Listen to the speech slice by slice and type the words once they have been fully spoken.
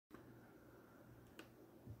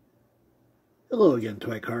Hello again,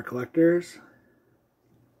 toy car collectors.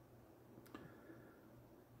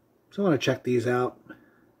 So I want to check these out.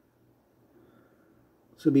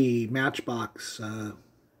 This will be Matchbox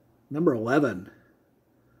number 11,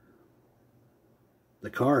 the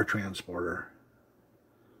car transporter,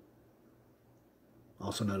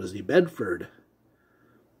 also known as the Bedford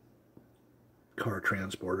car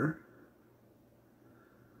transporter.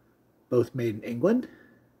 Both made in England.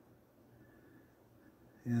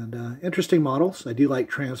 And interesting models. I do like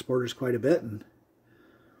transporters quite a bit, and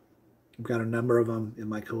I've got a number of them in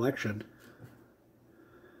my collection.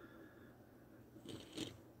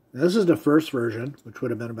 Now, this is the first version, which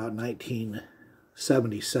would have been about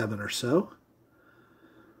 1977 or so.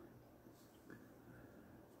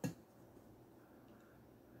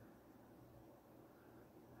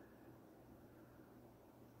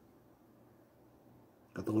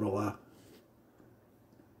 Got the little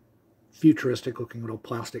futuristic looking little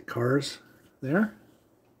plastic cars there.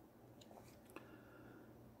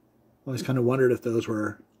 Always kind of wondered if those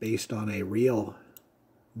were based on a real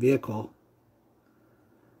vehicle.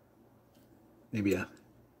 Maybe a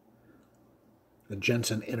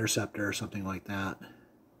Jensen Interceptor or something like that.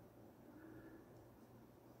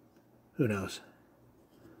 Who knows?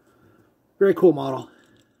 Very cool model.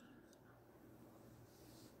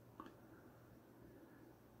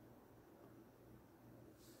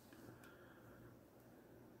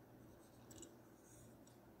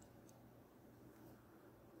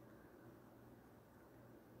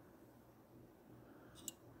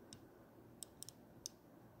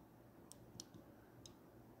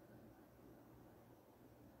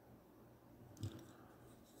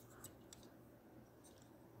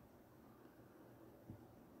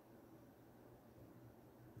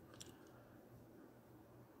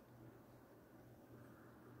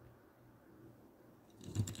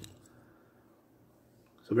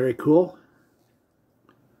 So very cool.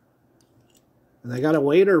 And they got a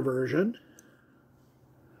later version,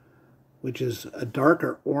 which is a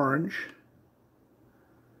darker orange.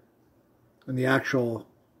 And the actual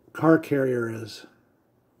car carrier is,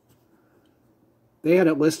 they had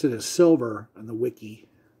it listed as silver on the wiki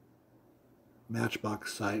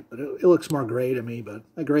Matchbox site, but it looks more gray to me, but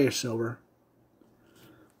a grayish silver.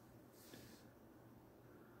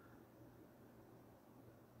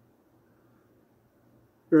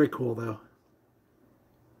 Very cool, though.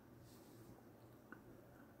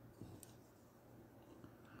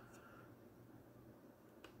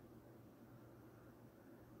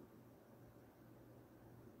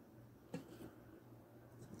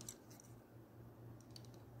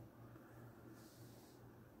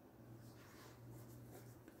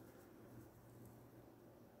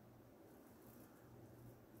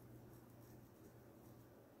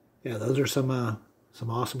 Yeah, those are some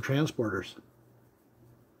awesome transporters.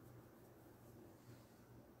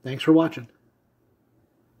 Thanks for watching.